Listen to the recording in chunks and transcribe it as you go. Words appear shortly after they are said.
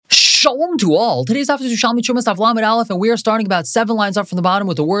Shalom to all. Today's daf is Yerushalmi Terumos daf Lamed Aleph, and we are starting about 7 lines up from the bottom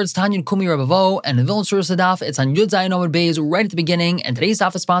with the words Tanyan Kumi Rabavo, and in the Vilna Surah Sadaf, it's on Yud Zayin Amud Beis right at the beginning. And today's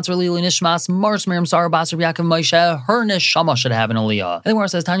daf is sponsored Lili Nishmas Mars Miriam Sarah Basar Yaakov Moshe. Her neshama should have an aliyah. And then where it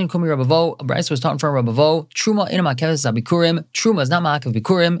says Tanyan Kumi Rabavo, a brayso was taught from Rabavo. Truma ina makeves zabikurim. Truma is not ma'akev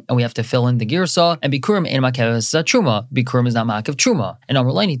bikurim, and we have to fill in the girsa. And bikurim ina makeves truma. Bikurim is not ma'akev truma. And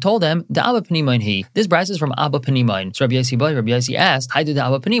Amrulain, he told them the Abba Penimain he. This brayso is from Abba Penimain. So Rabbi Yossi asked, "How did the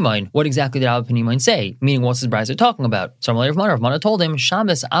Abba Penimain? What exactly did Abba Penimain say? Meaning, what's this brayso talking about?" So Rav Mana told him,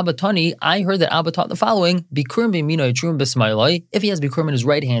 "Shabbos Abba Tani, I heard that Abba taught the following: Bikurim b'minoi, Trum b'smailoi. If he has Bikurim in his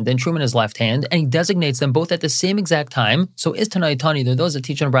right hand and Trum in his left hand, and he designates them both at the same exact time, so is Tanai Tani, there are those that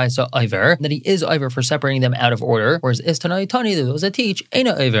teach on brayso Iver, that he is Iver for separating them out of order, whereas is Tanai Tani, there are those that teach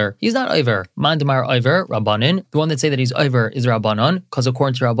Eina Iver. He's not Iver. Mandamar Iver, Rabbanan. The one that say that he's Iver is Rabbanan, because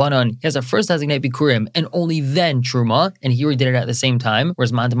according to Rabbanan, he has to first designate Bikurim and only then Truma, and here he did it at the same time,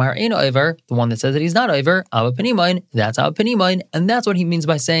 whereas Mandamar Eina Iver, the one that says that he's not Iver, Abba Penimain, that's Abba Penimain, and that's what he means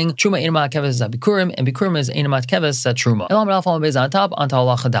by saying Truma Eina Matkeves Bikurim, and Bikurim is Eina Matkeves Truma. On top, on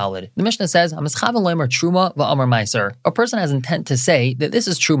Halacha Daled. The Mishnah says, Truma va'amar Meiser. A person has intent to say that this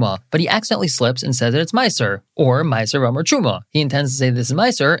is Truma, but he accidentally slips and says that it's Meiser, or Meiser va'amar Truma. He intends to say this is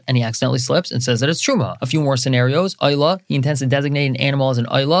Meiser, and he accidentally slips and says that it's Truma. A few more scenarios. Ayla, he intends to designate an animal as an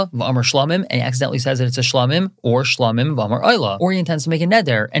Ayla, va'amar Shlamim, and he accidentally says that it's a Shlamim, or Shlamim va'amar Ayla. Or he intends to make a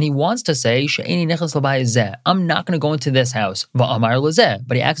neder, and he wants to say, She'eni nechas l'bayis zeh. I'm not going to go into this house, va'amar lezeh,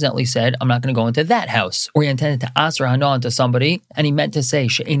 but he accidentally said, I'm not going to go into that house. Or he intended to asr hana onto somebody, and he meant to say,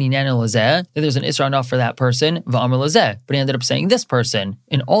 She'eni nana lezeh, that there's an isra hana for that person, va'amar lezeh, but he ended up saying this person.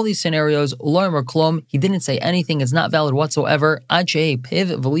 In all these scenarios, lo yamar klum, he didn't say anything, it's not valid whatsoever. Ad she'ei piv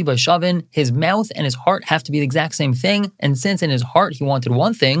v'liba shavin, his mouth and his heart have to be the exact same thing, and since in his heart he wanted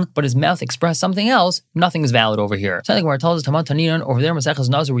one thing, but his mouth expressed something else, nothing is valid over here. Something where it tells us Tamat Taninan, over there Maseches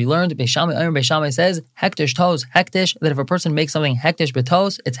Nazir we learned, Beishamai says, hektish tos, hektish, that if a person makes something hektish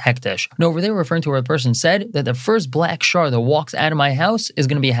betos, it's hektish. And over there we're referring to where a person said that the first black shar that walks out of my house is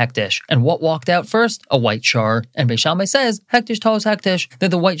going to be hektish. And what walked out first? A white shar. And Beishamai says, hektish tos, hektish,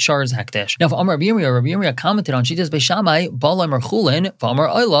 that the white shar is hektish. Now, if Amar Rabbi Yirmiyah commented on Shitas Beishamai, Balaimar chulin, v'Amar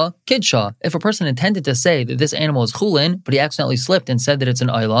Ayla, kidsha. If a person intended to say that this animal is chulin, but he accidentally slipped and said that it's an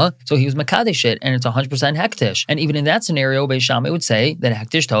Ayla, so he was makadesh it, and it's 100% hektish. And even in that scenario, Beishamai would say that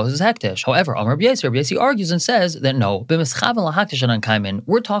hektish tos is hektish. However, Amar Rabbi Yossi argues and says that no,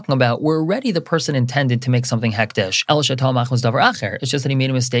 we're talking about where already the person intended to make something hektish. It's just that he made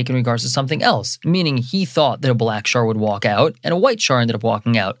a mistake in regards to something else, meaning he thought that a black shar would walk out and a white shar ended up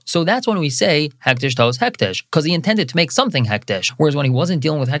walking out. So that's when we say hektish tos hektish, because he intended to make something hektish. Whereas when he wasn't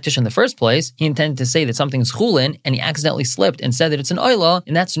dealing with hektish in the first place, he intended to say that something's chulin and he accidentally slipped and said that it's an oila.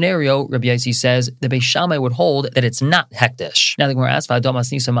 In that scenario, Rabbi Yossi says the Beis Shammai would hold that it's not hektish. Now the Gemara asks,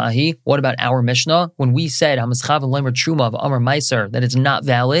 what about our Mishnah when we said truma of Amar Meiser that it's not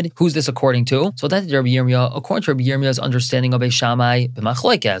valid? Who's this according to? So that's Rabbi Yirmiyah. According to Rabbi Yirmiyah's understanding of Beis Shammai,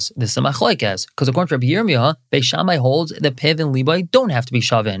 b'machloikes. This is a machloikes, because according to Rabbi Yirmiyah, Beis Shammai holds that piv and libay don't have to be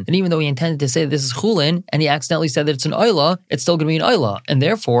shavin. And even though he intended to say that this is chulin and he accidentally said that it's an oila, it's still going to be an oila. And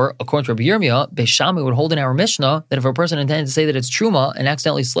therefore, according to Rabbi Yirmiyah, Beis Shammai would hold in our Mishnah that if a person intended to say that it's truma and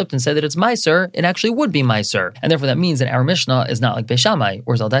accidentally slipped and said that it's meiser, it actually would be meiser. And therefore that means that our Mishnah is not like Beis Shammai.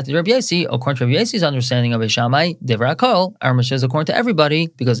 Whereas Al-Dat Rabbi Yossi, according to Rabbi Yossi's understanding of Beis Shammai, Devra Kol, our Mishnah is according to everybody,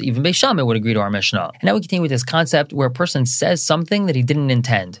 because even Beis Shammai would agree to our Mishnah. And now we continue with this concept where a person says something that he didn't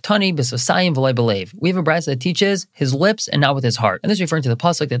intend. Tani b'sosayim v'lei b'leiv. We have a brayso that teaches his lips and not with his heart. And this is referring to the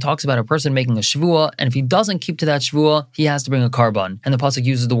pasuk that talks about a person making a shvua, and if he doesn't keep to that shvua, he has to bring a karban. And the pasuk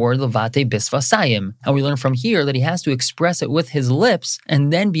uses the word levate bisvasayim. And we learn from here that he has to express it with his lips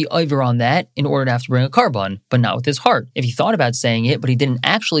and then be over on that in order to have to bring a karban, but not with his heart. If he thought about saying it, but he didn't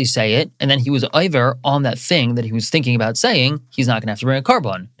actually say it, and then he was over on that thing that he was thinking about saying, he's not going to have to bring a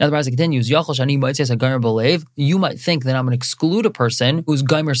karban. Now the brayso continues, you might think that I'm going to exclude a person who's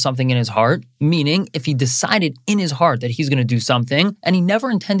gaimer something in his heart, meaning if he decided in his heart that he's going to do something and he never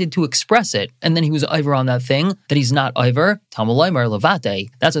intended to express it, and then he was over on that thing, that he's not over, Talmud levate.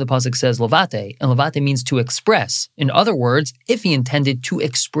 That's what the pasuk says, levate, and levate means to express. In other words, if he intended to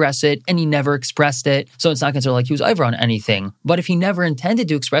express it and he never expressed it, so it's not considered like he was over on anything. But if he never intended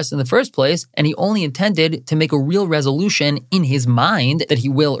to express it in the first place, and he only intended to make a real resolution in his mind that he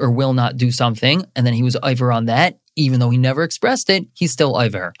will or will not do something, and then he was over on that, even though he never expressed it, he's still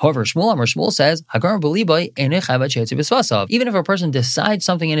Iver. However, Shmuel says, even if a person decides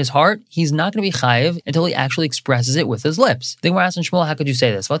something in his heart, he's not going to be chayiv until he actually expresses it with his lips. Then we're asking Shmuel, how could you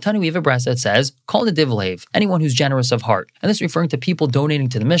say this? Vatani, we have a brass that says, call the divlev, anyone who's generous of heart. And this is referring to people donating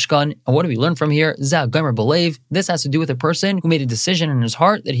to the Mishkan. And what do we learn from here? Zah gomer belev. This has to do with a person who made a decision in his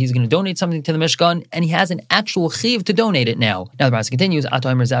heart that he's going to donate something to the Mishkan, and he has an actual chiv to donate it now. Now the brass continues, you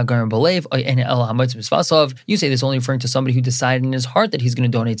say this only referring to somebody who decided in his heart that he's going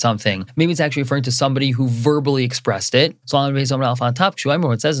to donate something. Maybe it's actually referring to somebody who verbally expressed it. So on top,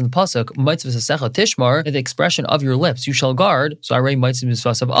 it says in the pasuk, tishmar, that the expression of your lips you shall guard. So I read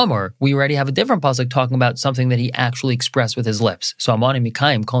of Amar. We already have a different pasuk talking about something that he actually expressed with his lips. So Amani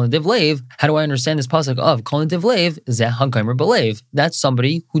Mikhaim Kolin Divlev. How do I understand this pasuk of Kolin Divlev? Zeh Hankaimer Belev. That's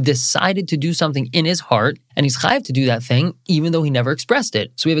somebody who decided to do something in his heart, and he's chayiv to do that thing even though he never expressed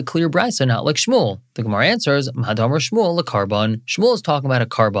it. So we have a clear brisa, not like Shmuel. The Gemara answers, Mahadamar Shmuel a carbon. Shmuel is talking about a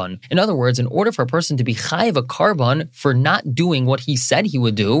carbon. In other words, in order for a person to be chayiv a carbon for not doing what he said he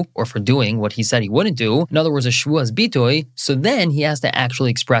would do, or for doing what he said he wouldn't do, in other words, a shvuas bitoy, so then he has to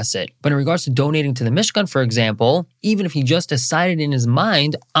actually express it. But in regards to donating to the Mishkan, for example, even if he just decided in his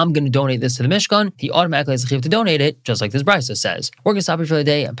mind, I'm going to donate this to the Mishkan, he automatically has a chayiv to donate it, just like this brisa says. We're going to stop here for the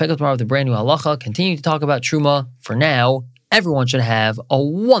day and pick up tomorrow with a brand new halacha, continue to talk about truma. For now, everyone should have a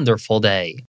wonderful day.